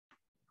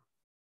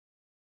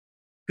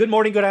Good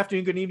morning, good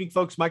afternoon, good evening,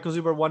 folks. Michael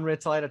Zuber, one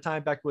rental at a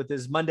time, back with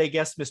his Monday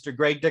guest, Mr.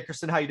 Greg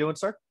Dickerson. How you doing,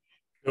 sir?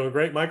 Doing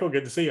great, Michael.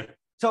 Good to see you.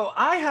 So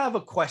I have a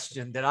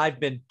question that I've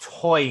been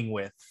toying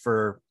with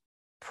for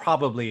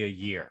probably a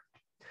year,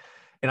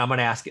 and I'm going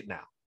to ask it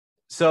now.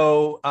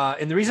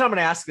 And the reason I'm going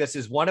to ask this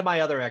is one of my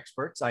other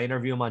experts, I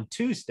interview him on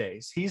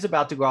Tuesdays. He's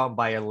about to go out and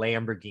buy a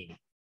Lamborghini.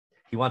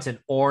 He wants an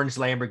orange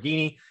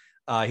Lamborghini.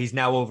 He's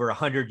now over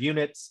 100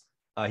 units.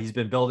 He's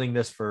been building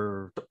this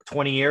for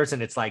 20 years,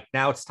 and it's like,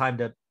 now it's time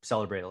to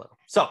celebrate a little.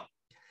 So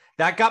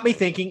that got me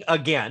thinking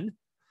again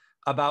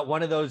about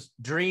one of those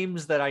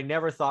dreams that I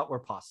never thought were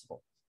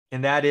possible.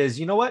 And that is,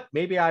 you know what?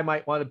 Maybe I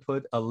might want to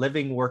put a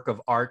living work of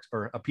art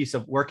or a piece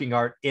of working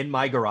art in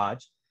my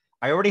garage.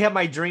 I already have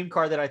my dream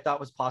car that I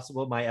thought was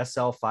possible, my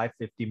SL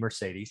 550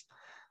 Mercedes.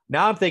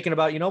 Now I'm thinking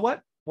about, you know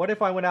what? What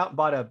if I went out and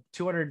bought a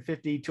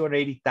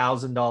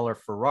 $280,000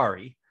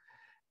 Ferrari?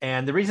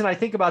 And the reason I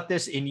think about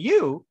this in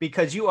you,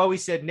 because you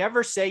always said,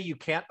 never say you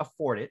can't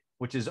afford it,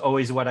 which is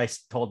always what I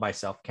told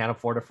myself. Can't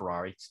afford a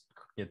Ferrari.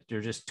 They're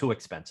just too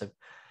expensive.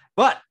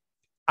 But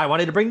I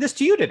wanted to bring this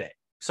to you today.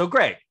 So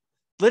Greg,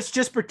 let's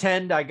just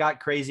pretend I got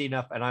crazy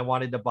enough and I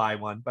wanted to buy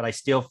one, but I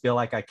still feel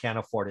like I can't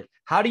afford it.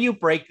 How do you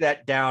break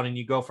that down and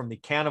you go from the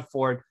can't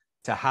afford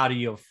to how do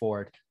you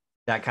afford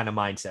that kind of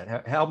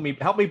mindset? Help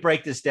me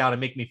break this down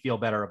and make me feel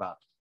better about it.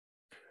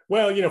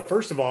 Well,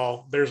 first of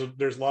all, there's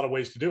a lot of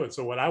ways to do it.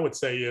 So what I would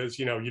say is,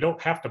 you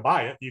don't have to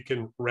buy it. You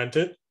can rent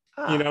it.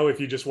 If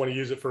you just want to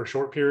use it for a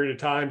short period of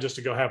time, just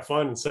to go have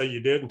fun and say you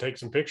did and take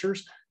some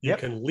pictures, you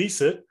can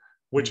lease it,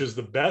 which is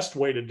the best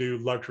way to do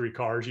luxury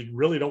cars. You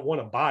really don't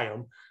want to buy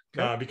them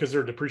because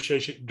they're a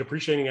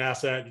depreciating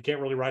asset. You can't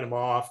really write them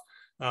off.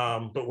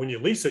 But when you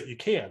lease it, you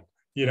can,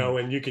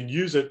 and you can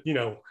use it,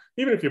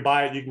 even if you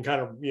buy it, you can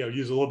kind of,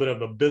 use a little bit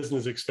of a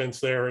business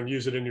expense there and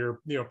use it in your,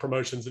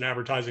 promotions and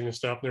advertising and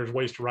stuff. And there's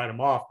ways to write them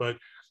off. But,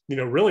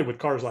 really with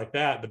cars like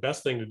that, the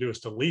best thing to do is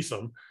to lease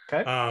them.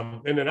 Okay.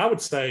 And then I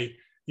would say,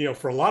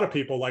 for a lot of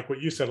people, like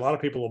what you said, a lot of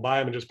people will buy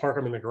them and just park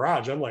them in the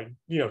garage. I'm like, if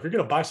you're going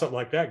to buy something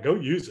like that, go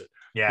use it.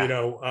 Yeah.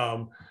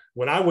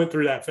 When I went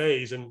through that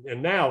phase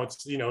and now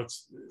it's,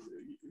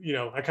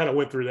 I kind of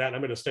went through that and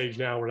I'm at a stage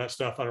now where that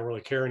stuff, I don't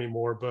really care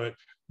anymore. But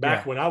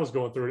back when I was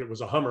going through it, it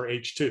was a Hummer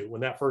H2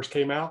 when that first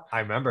came out. I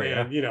remember.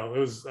 And, it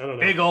was, I don't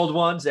know, big old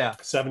ones. Yeah.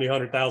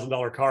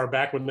 $70,000 car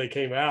back when they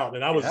came out.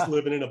 And I was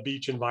living in a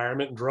beach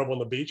environment and drove on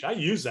the beach. I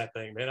used that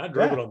thing, man. I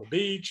drove it on the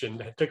beach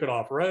and took it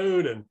off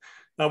road and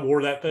I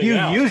wore that thing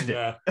out. You used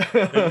it.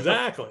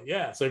 Exactly.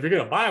 Yeah. So if you're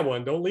going to buy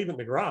one, don't leave it in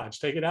the garage.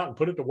 Take it out and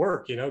put it to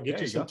work,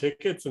 get you some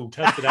tickets and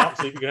test it out and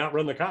see if you can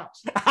outrun the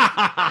cops.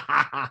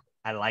 I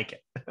like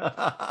it.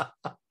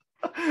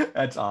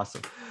 That's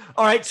awesome.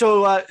 All right.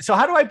 So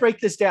how do I break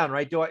this down?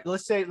 Right.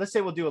 Let's say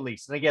we'll do a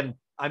lease. And again,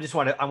 I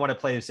want to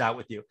play this out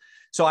with you.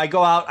 So I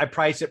go out, I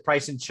price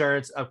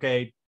insurance.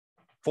 Okay.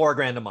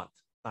 $4,000 a month.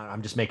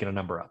 I'm just making a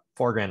number up.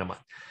 $4,000 a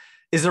month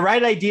is the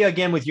right idea.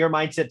 Again, with your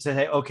mindset to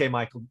say, okay,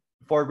 Michael,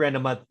 $4,000 a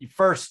month.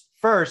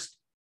 First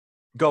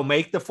go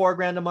make the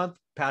 $4,000 a month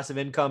passive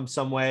income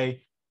some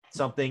way,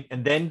 something,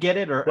 and then get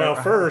it.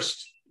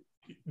 First,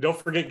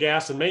 don't forget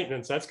gas and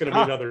maintenance. That's going to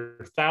be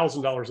another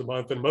 $1,000 a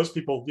month. And most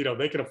people,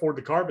 they can afford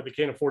the car, but they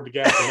can't afford the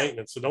gas and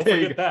maintenance. So don't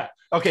forget that.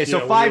 Okay.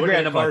 So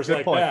 $5,000 a month. Good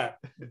like point. That,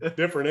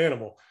 different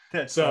animal.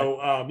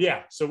 So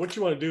what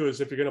you want to do is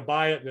if you're going to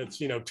buy it and it's,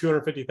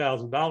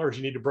 $250,000,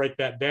 you need to break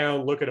that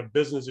down, look at a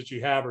business that you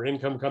have or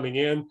income coming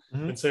in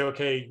and say,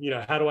 okay,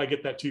 how do I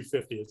get that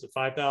 250? Is it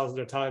 5,000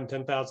 at a time,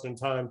 10,000 at a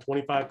time,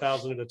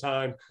 25,000 at a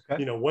time,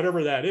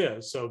 whatever that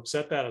is. So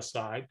set that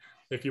aside.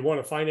 If you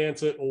want to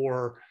finance it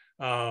or,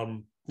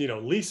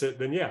 lease it,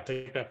 then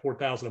take that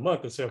 $4,000 a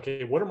month and say,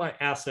 okay, what are my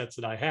assets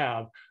that I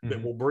have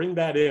that will bring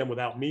that in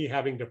without me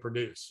having to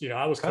produce?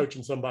 I was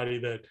coaching somebody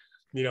that,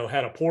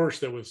 had a Porsche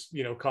that was,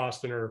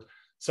 costing her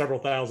several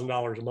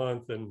 $1,000s a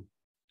month. And,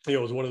 it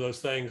was one of those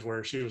things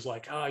where she was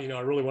like, I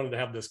really wanted to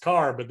have this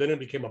car, but then it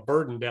became a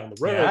burden down the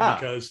road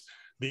because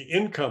the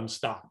income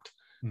stopped,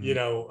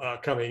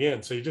 coming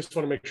in. So you just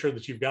want to make sure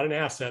that you've got an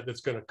asset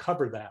that's going to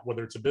cover that,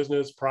 whether it's a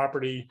business,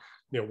 property,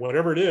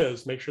 whatever it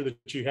is, make sure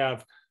that you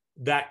have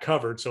that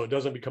covered so it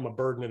doesn't become a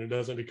burden and it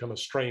doesn't become a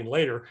strain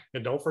later.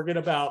 And don't forget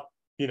about,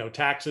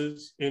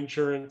 taxes,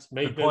 insurance,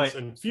 maintenance,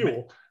 and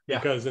fuel,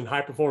 because in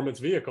high performance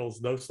vehicles,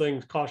 those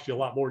things cost you a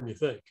lot more than you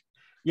think.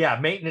 Yeah.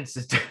 Maintenance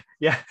is,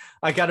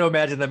 I got to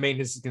imagine the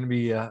maintenance is going to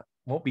be,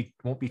 won't be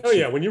cheap. Oh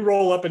yeah. When you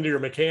roll up into your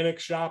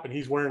mechanic's shop and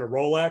he's wearing a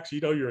Rolex,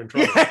 you're in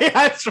trouble. Yeah,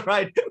 that's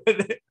right.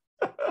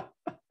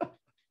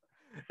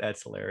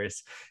 That's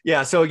hilarious.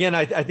 Yeah. So again,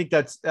 I think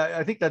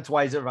that's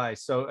wise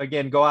advice. So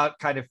again, go out,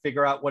 kind of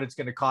figure out what it's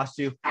going to cost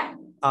you.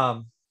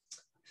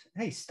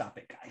 Hey, stop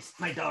it, guys.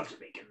 My dogs are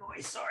making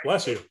noise. Sorry.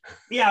 Bless you.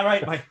 Yeah,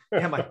 right.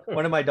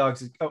 One of my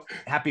dogs is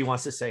Happy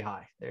wants to say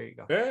hi. There you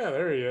go. Yeah,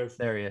 there he is.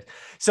 There he is.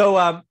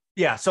 So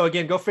so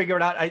again, go figure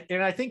it out.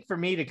 I think for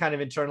me to kind of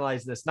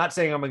internalize this, not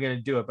saying I'm going to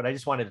do it, but I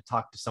just wanted to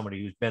talk to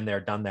somebody who's been there,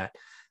 done that.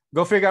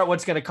 Go figure out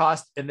what's going to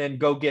cost, and then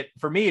go get,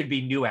 for me, it'd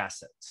be new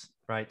assets.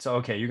 Right. So,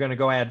 okay, you're going to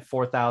go add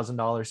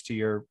 $4,000 to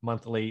your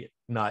monthly,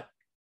 not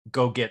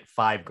go get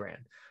 $5,000.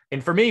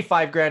 And for me,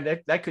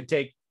 $5,000, that could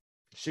take,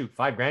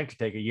 $5,000 could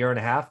take a year and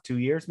a half, 2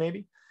 years,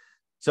 maybe.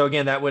 So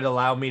again, that would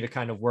allow me to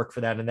kind of work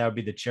for that. And that would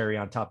be the cherry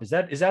on top. Is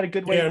that a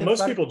good way? Yeah, and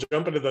most people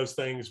jump into those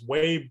things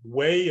way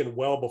and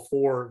well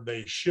before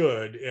they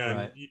should. And,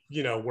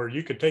 right. Where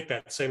you could take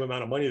that same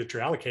amount of money that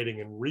you're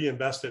allocating and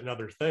reinvest it in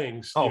other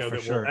things, that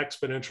will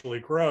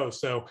exponentially grow.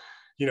 So,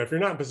 if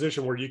you're not in a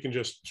position where you can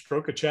just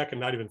stroke a check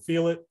and not even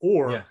feel it,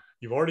 or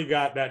you've already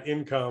got that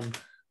income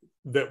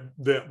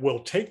that will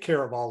take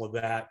care of all of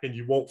that and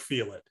you won't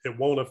feel it, it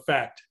won't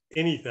affect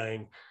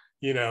anything,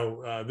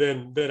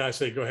 then I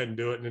say go ahead and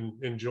do it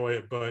and enjoy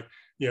it. But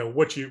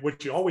what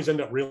you always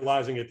end up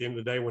realizing at the end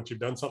of the day once you've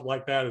done something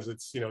like that is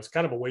it's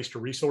kind of a waste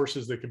of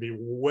resources that could be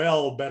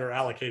well better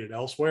allocated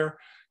elsewhere.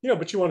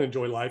 But you want to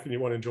enjoy life and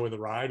you want to enjoy the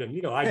ride.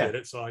 And I did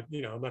it, so I'm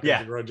not going to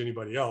begrudge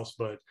anybody else.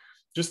 But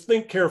just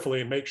think carefully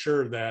and make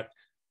sure that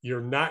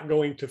you're not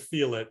going to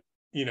feel it,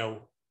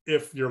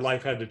 if your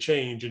life had to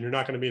change, and you're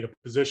not going to be in a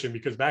position,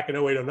 because back in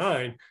 08,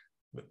 09,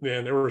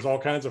 man, there was all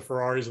kinds of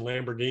Ferraris and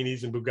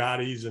Lamborghinis and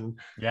Bugattis and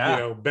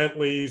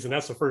Bentleys, and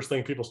that's the first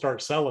thing people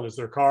start selling is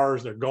their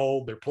cars, their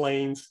gold, their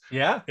planes.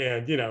 Yeah,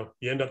 and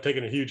you end up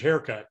taking a huge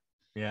haircut.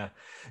 Yeah,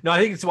 no, I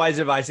think it's wise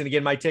advice. And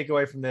again, my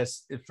takeaway from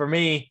this, for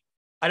me,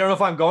 I don't know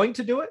if I'm going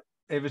to do it.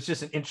 It was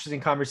just an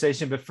interesting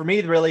conversation, but for me,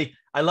 really,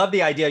 I love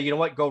the idea. You know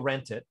what? Go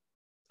rent it.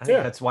 I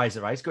think that's wise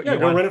advice. Go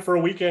rent it for a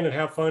weekend and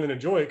have fun and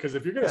enjoy it. Because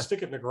if you're going to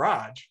stick it in the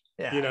garage,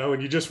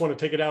 and you just want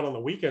to take it out on the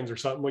weekends or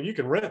something, well, you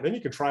can rent. Then you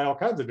can try all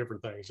kinds of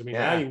different things. I mean,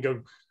 now you can go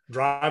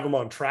drive them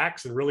on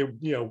tracks and really,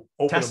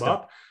 open Test them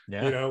up.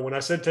 Yeah. When I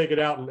said take it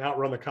out and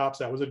outrun the cops,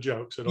 that was a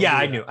joke. So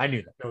I knew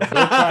that. Don't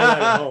try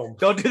that at home.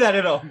 Don't do that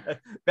at home.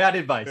 Bad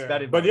advice.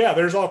 Bad advice. But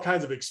there's all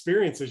kinds of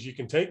experiences you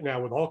can take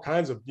now with all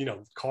kinds of,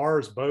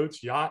 cars,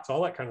 boats, yachts,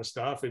 all that kind of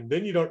stuff. And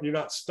then you're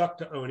not stuck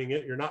to owning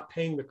it. You're not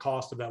paying the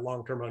cost of that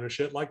long-term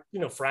ownership, like,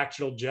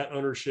 fractional jet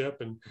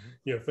ownership and,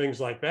 things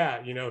like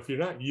that. If you're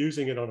not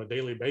using it on a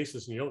daily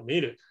basis and you don't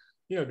need it,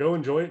 go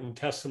enjoy it and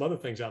test some other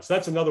things out. So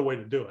that's another way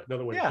to do it.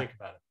 Another way to think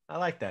about it. I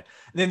like that.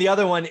 And then the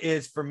other one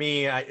is, for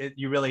me,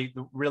 you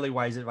really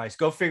wise advice.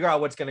 Go figure out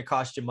what's going to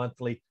cost you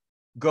monthly.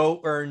 Go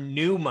earn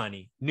new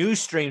money, new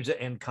streams of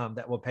income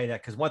that will pay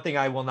that. Because one thing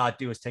I will not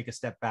do is take a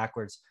step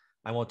backwards.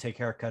 I won't take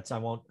haircuts.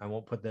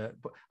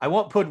 I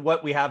won't put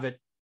what we have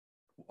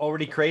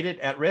already created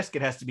at risk.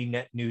 It has to be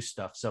net new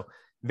stuff. So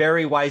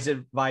very wise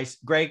advice.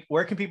 Greg,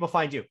 where can people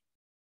find you?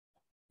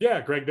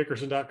 Yeah,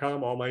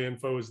 gregdickerson.com. All my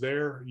info is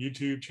there.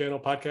 YouTube channel,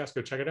 podcast.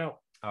 Go check it out.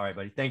 All right,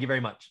 buddy. Thank you very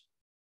much.